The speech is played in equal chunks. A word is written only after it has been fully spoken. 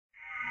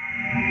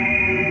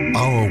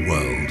our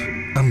world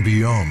and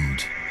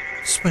beyond.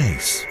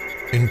 Space,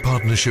 in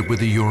partnership with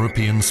the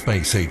European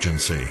Space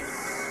Agency.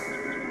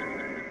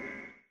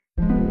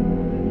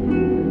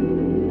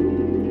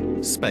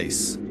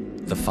 Space,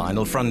 the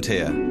final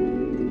frontier.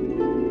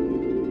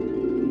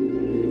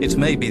 It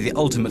may be the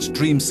ultimate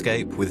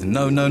dreamscape with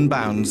no known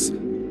bounds,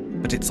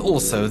 but it's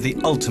also the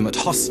ultimate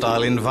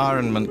hostile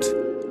environment,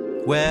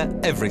 where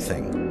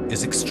everything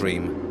is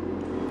extreme.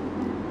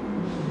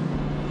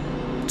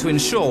 To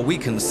ensure we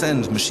can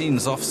send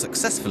machines off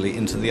successfully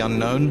into the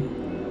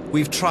unknown,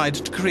 we've tried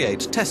to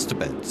create test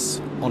beds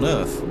on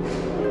Earth.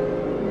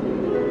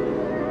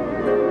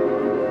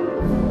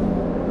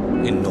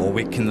 In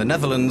Norwich in the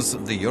Netherlands,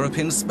 the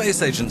European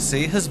Space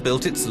Agency has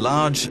built its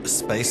large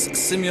space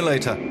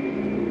simulator,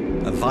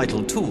 a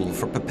vital tool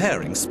for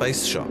preparing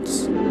space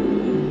shots.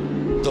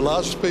 The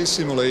large space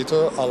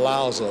simulator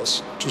allows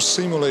us to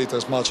simulate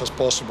as much as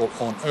possible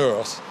on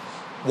Earth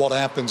what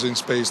happens in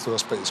space to a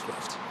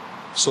spacecraft.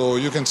 So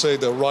you can say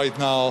that right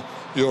now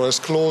you're as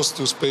close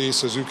to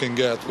space as you can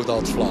get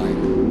without flying.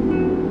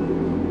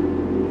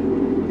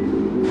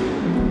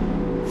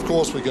 Of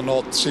course, we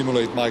cannot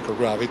simulate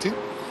microgravity,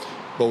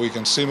 but we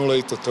can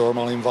simulate the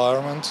thermal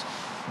environment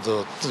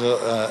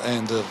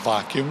and the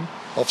vacuum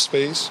of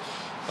space,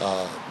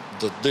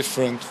 the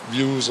different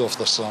views of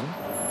the sun.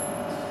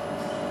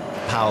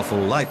 Powerful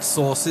light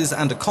sources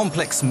and a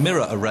complex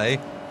mirror array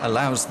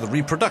allows the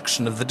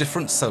reproduction of the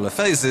different solar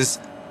phases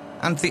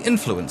and the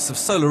influence of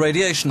solar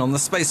radiation on the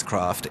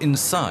spacecraft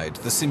inside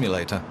the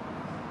simulator.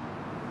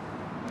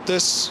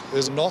 This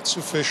is not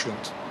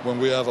sufficient when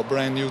we have a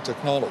brand new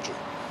technology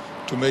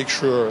to make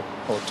sure,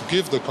 or to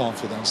give the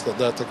confidence that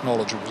that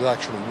technology will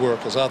actually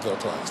work as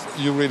advertised.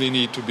 You really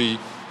need to be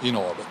in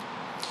orbit.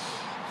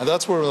 And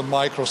that's where the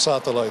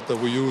microsatellite that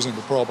we use in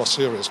the Proba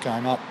series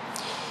came up.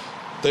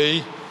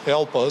 They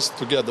help us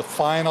to get the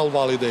final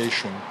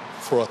validation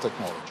for a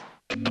technology.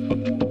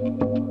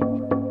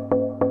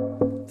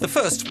 The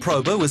first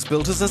Proba was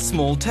built as a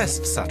small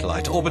test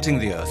satellite orbiting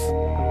the Earth.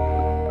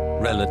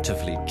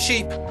 Relatively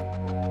cheap,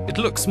 it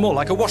looks more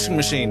like a washing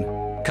machine,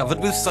 covered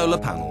with solar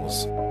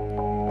panels.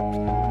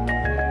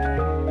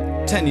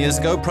 10 years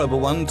ago, Proba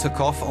 1 took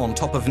off on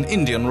top of an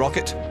Indian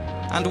rocket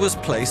and was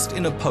placed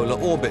in a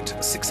polar orbit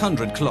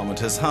 600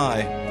 kilometers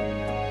high.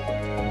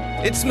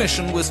 Its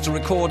mission was to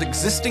record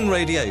existing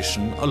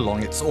radiation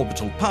along its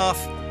orbital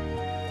path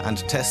and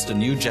test a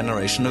new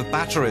generation of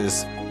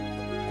batteries.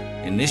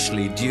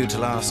 Initially due to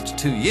last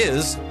 2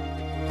 years,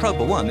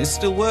 Proba 1 is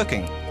still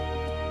working.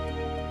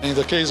 In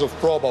the case of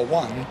Proba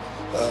 1,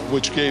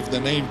 which gave the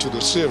name to the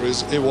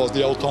series, it was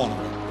the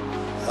autonomy.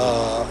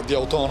 The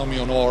autonomy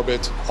on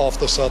orbit of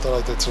the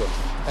satellite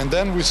itself. And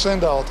then we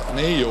send out an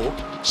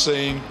AO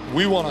saying,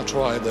 we want to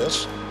try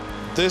this.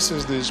 This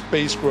is the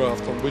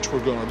spacecraft on which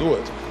we're going to do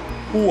it.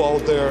 Who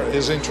out there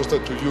is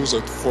interested to use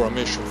it for a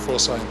mission, for a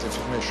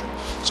scientific mission?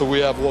 So we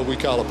have what we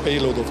call a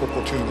payload of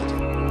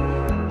opportunity.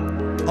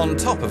 On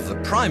top of the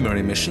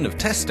primary mission of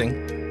testing,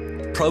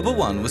 Proba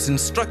 1 was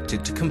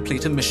instructed to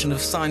complete a mission of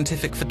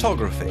scientific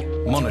photography,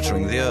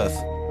 monitoring the Earth.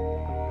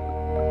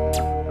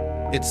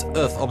 Its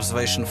Earth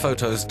observation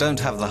photos don't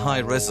have the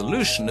high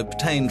resolution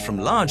obtained from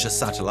larger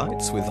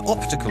satellites with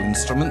optical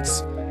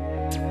instruments,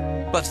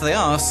 but they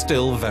are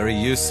still very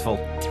useful,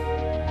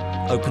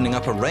 opening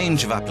up a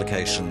range of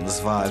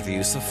applications via the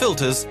use of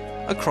filters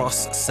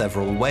across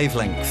several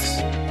wavelengths.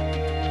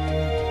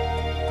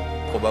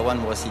 Proba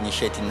 1 was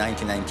initiated in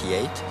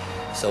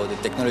 1998, so the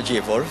technology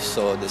evolves,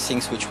 so the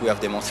things which we have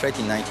demonstrated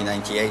in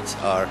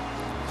 1998 are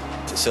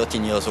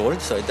 13 years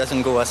old, so it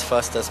doesn't go as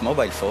fast as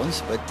mobile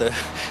phones, but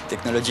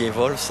technology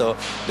evolves, so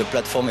the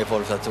platform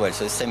evolves as well.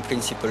 So the same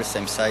principle,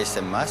 same size,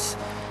 same mass,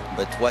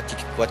 but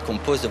what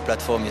composes the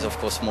platform is of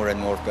course more and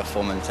more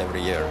performance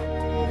every year.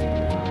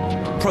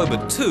 Proba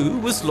 2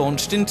 was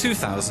launched in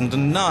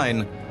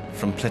 2009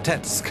 from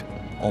Plesetsk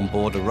on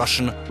board a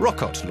Russian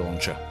rocket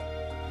launcher.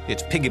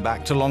 It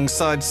piggybacked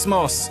alongside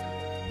SMOS,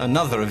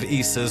 another of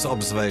ESA's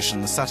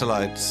observation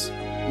satellites.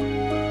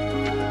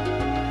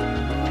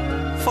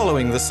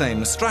 Following the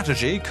same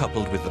strategy,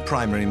 coupled with the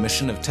primary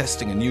mission of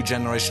testing a new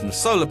generation of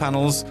solar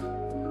panels,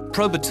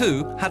 Proba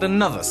 2 had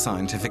another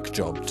scientific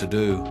job to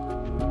do.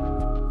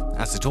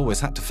 As it always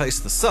had to face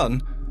the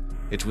sun,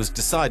 it was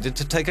decided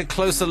to take a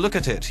closer look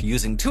at it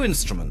using two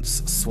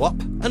instruments, SWAP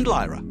and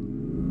Lyra.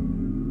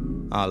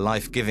 Our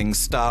life-giving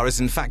star is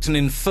in fact an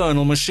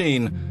infernal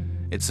machine.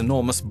 Its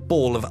enormous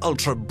ball of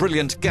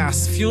ultra-brilliant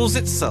gas fuels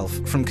itself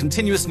from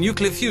continuous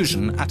nuclear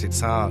fusion at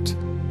its heart.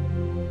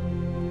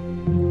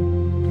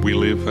 We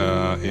live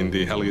in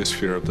the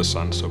heliosphere of the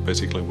sun, so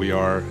basically we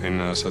are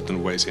in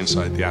certain ways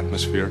inside the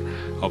atmosphere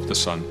of the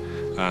sun.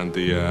 And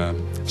the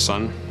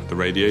sun, the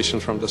radiation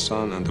from the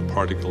sun and the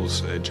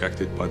particles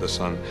ejected by the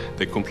sun,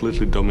 they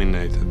completely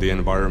dominate the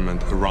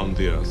environment around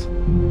the Earth.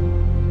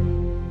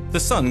 The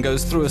sun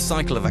goes through a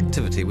cycle of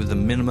activity with a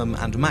minimum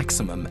and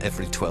maximum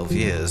every 12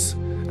 years.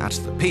 At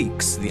the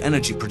peaks, the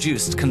energy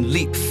produced can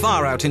leap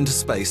far out into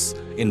space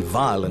in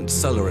violent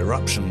solar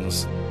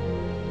eruptions.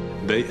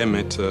 They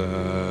emit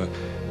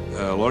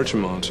large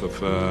amounts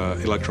of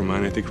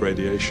electromagnetic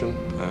radiation,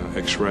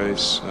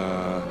 X-rays,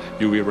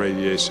 UV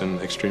radiation,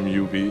 extreme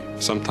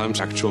UV.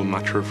 Sometimes actual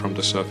matter from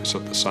the surface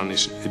of the sun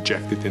is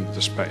ejected into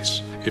the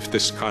space. If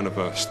this kind of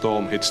a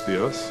storm hits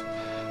the Earth,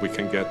 we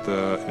can get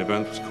an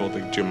event called the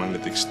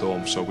Geomagnetic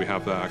Storm. So we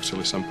have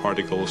actually some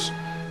particles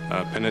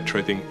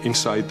penetrating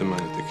inside the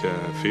magnetic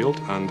field,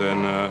 and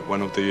then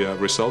one of the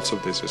results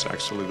of this is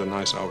actually the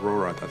nice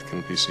aurora that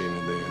can be seen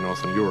in the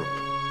northern Europe.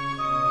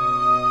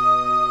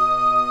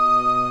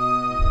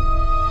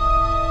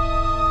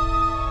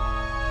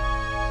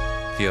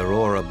 The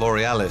Aurora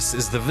Borealis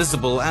is the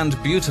visible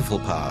and beautiful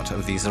part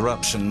of these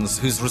eruptions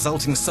whose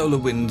resulting solar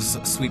winds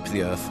sweep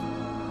the Earth.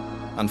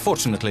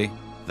 Unfortunately,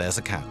 there's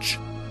a catch.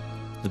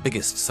 The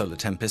biggest solar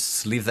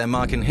tempests leave their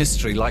mark in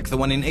history, like the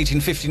one in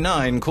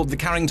 1859 called the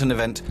Carrington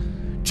event,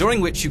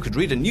 during which you could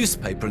read a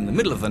newspaper in the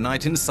middle of the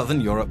night in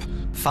southern Europe,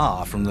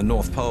 far from the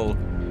North Pole.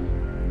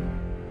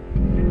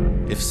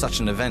 If such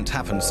an event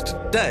happens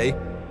today,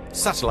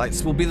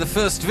 satellites will be the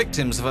first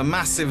victims of a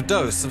massive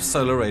dose of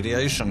solar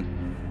radiation.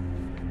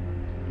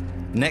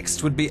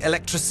 Next would be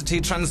electricity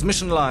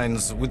transmission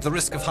lines, with the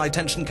risk of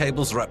high-tension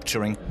cables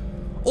rupturing.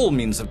 All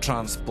means of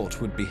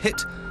transport would be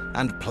hit,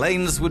 and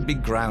planes would be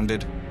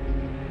grounded.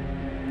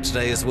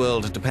 Today's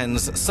world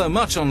depends so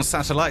much on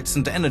satellites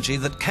and energy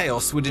that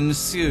chaos would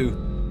ensue.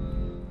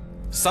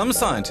 Some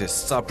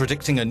scientists are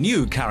predicting a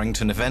new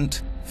Carrington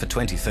event for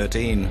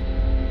 2013.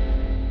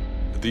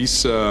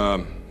 These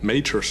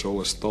major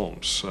solar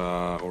storms,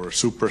 or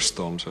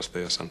superstorms as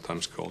they are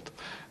sometimes called,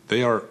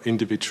 they are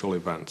individual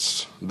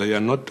events. They are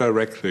not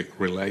directly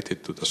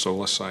related to the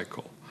solar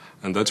cycle.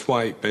 And that's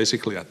why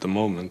basically at the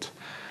moment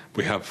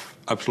we have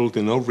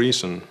absolutely no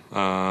reason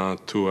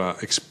to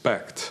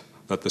expect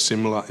that a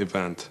similar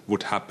event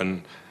would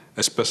happen,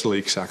 especially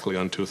exactly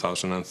on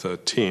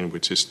 2013,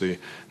 which is the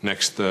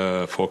next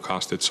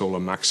forecasted solar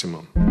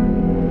maximum.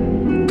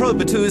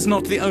 Proba 2 is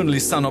not the only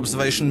sun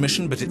observation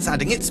mission, but it's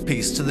adding its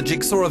piece to the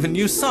jigsaw of a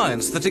new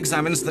science that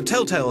examines the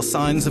telltale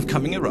signs of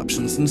coming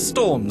eruptions and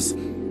storms.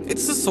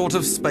 It's a sort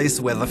of space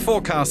weather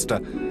forecaster,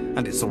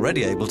 and it's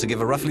already able to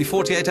give a roughly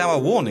 48-hour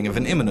warning of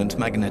an imminent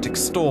magnetic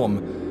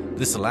storm.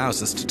 This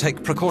allows us to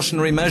take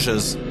precautionary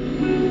measures.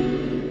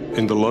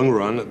 In the long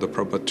run, the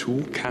Proba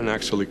 2 can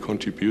actually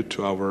contribute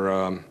to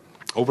our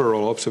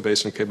overall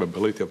observation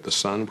capability of the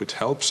sun, which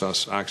helps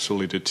us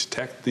actually to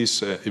detect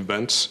these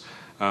events,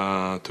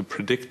 to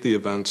predict the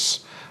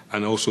events,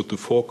 and also to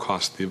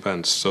forecast the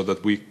events so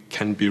that we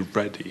can be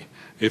ready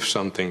if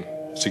something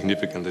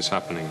significant is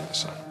happening in the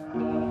sun.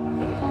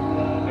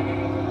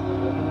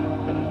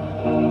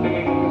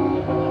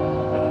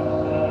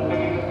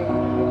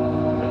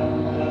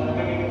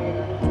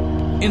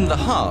 In the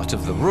heart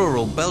of the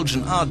rural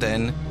Belgian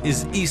Ardennes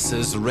is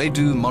ESA's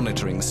REDU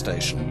monitoring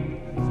station.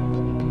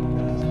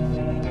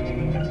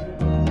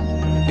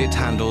 It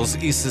handles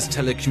ESA's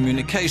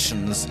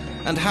telecommunications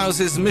and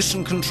houses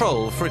mission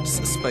control for its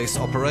space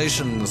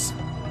operations,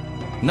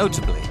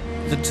 notably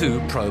the two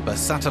Proba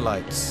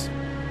satellites.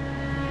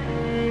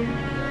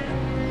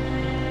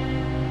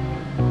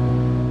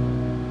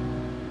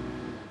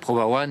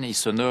 Proba 1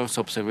 is an Earth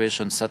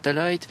observation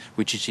satellite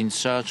which is in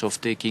charge of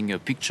taking a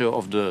picture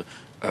of the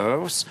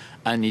Earth,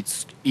 and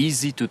it's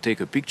easy to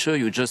take a picture.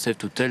 You just have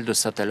to tell the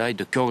satellite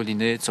the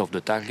coordinates of the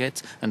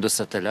target, and the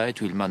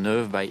satellite will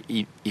maneuver by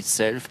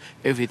itself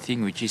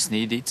everything which is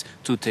needed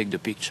to take the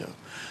picture.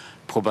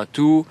 Proba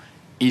 2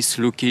 is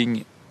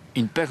looking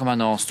in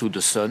permanence to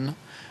the sun,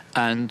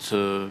 and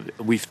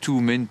with two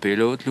main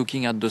payloads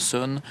looking at the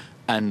sun,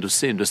 and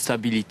the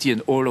stability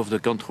and all of the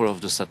control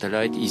of the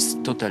satellite is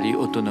totally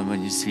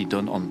autonomously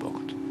done on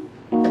board.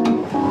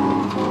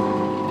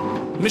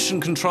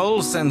 Mission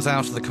Control sends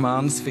out the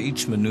commands for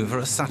each maneuver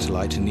a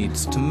satellite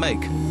needs to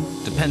make.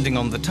 Depending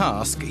on the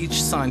task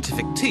each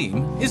scientific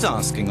team is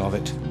asking of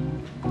it.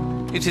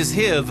 It is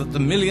here that the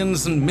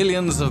millions and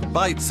millions of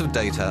bytes of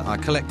data are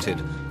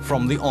collected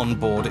from the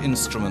onboard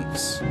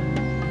instruments.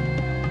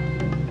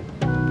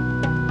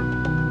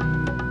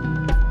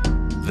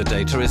 The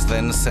data is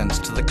then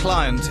sent to the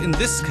client, in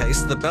this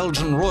case the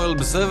Belgian Royal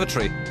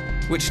Observatory,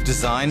 which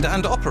designed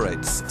and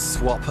operates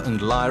SWAP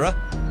and Lyra,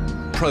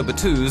 Proba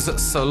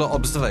 2's solar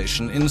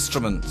observation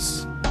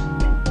instruments.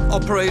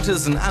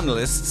 Operators and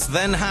analysts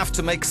then have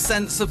to make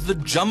sense of the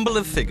jumble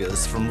of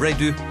figures from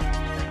REDU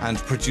and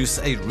produce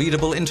a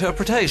readable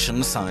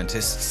interpretation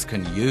scientists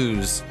can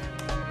use.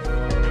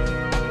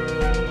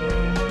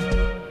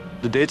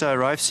 The data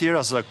arrives here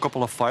as a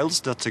couple of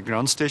files that the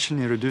ground station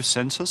in REDU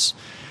sends us.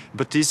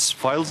 But these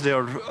files, they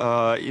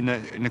are in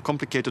a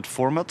complicated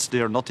format.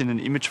 They are not in an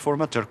image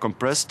format. They're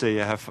compressed. They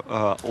have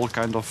all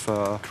kind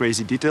of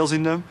crazy details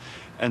in them.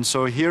 And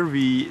so here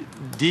we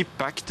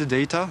deep-pack the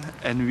data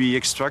and we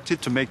extract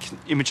it to make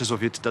images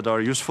of it that are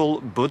useful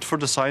both for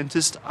the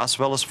scientists as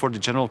well as for the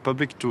general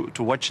public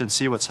to watch and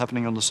see what's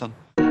happening on the sun.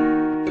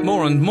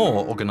 More and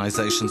more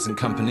organizations and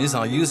companies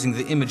are using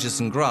the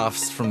images and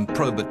graphs from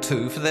Proba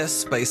 2 for their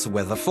space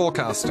weather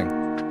forecasting.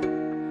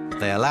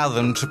 They allow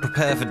them to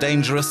prepare for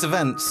dangerous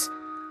events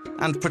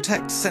and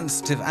protect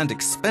sensitive and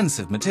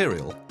expensive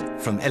material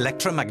from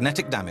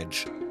electromagnetic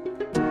damage.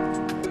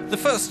 The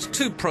first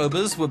 2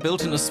 probers were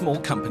built in a small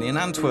company in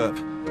Antwerp,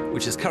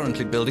 which is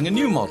currently building a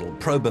new model,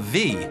 Prober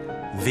V,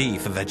 V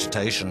for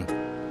vegetation.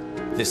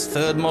 This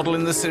 3rd model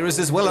in the series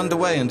is well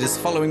underway and is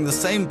following the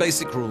same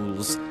basic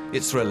rules.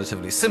 It's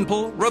relatively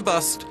simple,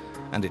 robust,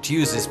 and it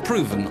uses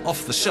proven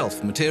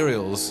off-the-shelf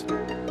materials.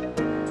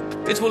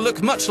 It will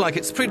look much like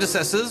its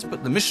predecessors,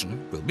 but the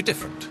mission will be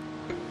different.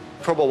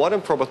 Proba 1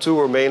 and Proba 2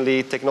 were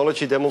mainly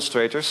technology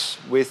demonstrators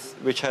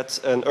which had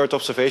an Earth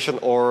observation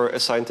or a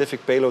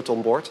scientific payload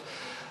on board,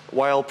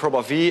 while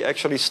Proba V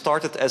actually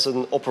started as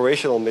an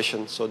operational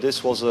mission. So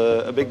this was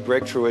a big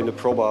breakthrough in the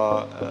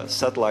Proba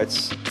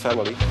satellites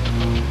family.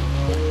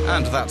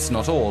 And that's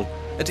not all.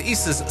 At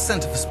ESA's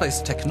Centre for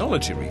Space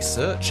Technology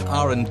Research,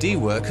 R&D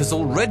work has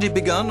already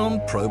begun on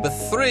Proba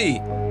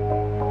 3.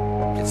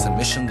 It's a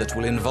mission that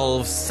will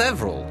involve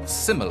several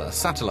similar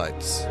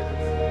satellites.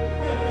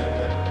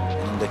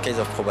 In the case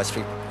of Proba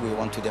 3, we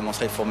want to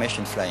demonstrate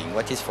formation flying.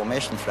 What is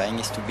formation flying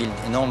is to build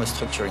enormous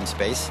structure in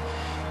space,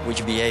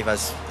 which behave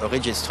as a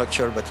rigid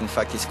structure, but in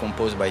fact is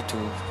composed by 2,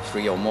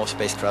 3 or more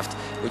spacecraft,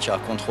 which are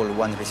controlled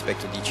one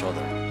respect to each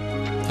other.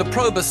 The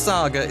Proba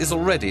saga is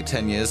already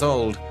 10 years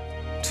old.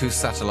 2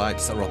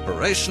 satellites are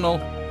operational,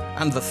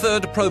 and the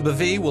 3rd Proba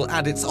V will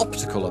add its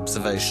optical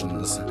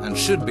observations and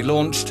should be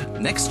launched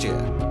next year.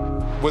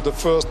 With the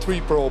first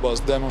 3 probas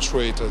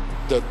demonstrated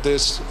that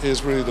this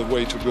is really the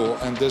way to go,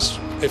 and this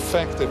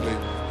effectively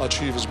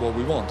achieves what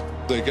we want.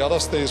 They gotta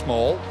stay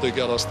small, they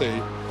gotta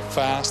stay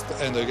fast,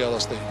 and they gotta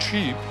stay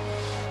cheap,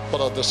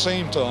 but at the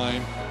same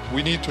time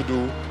we need to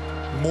do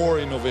more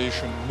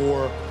innovation,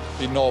 more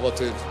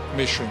innovative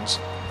missions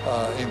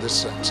in this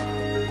sense.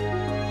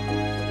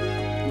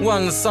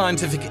 One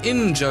scientific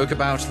in-joke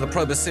about the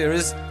Proba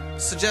series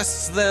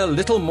suggests they're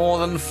little more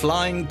than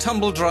flying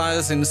tumble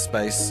dryers in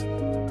space.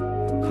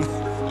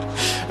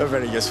 A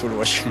very useful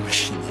washing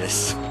machine,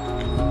 yes.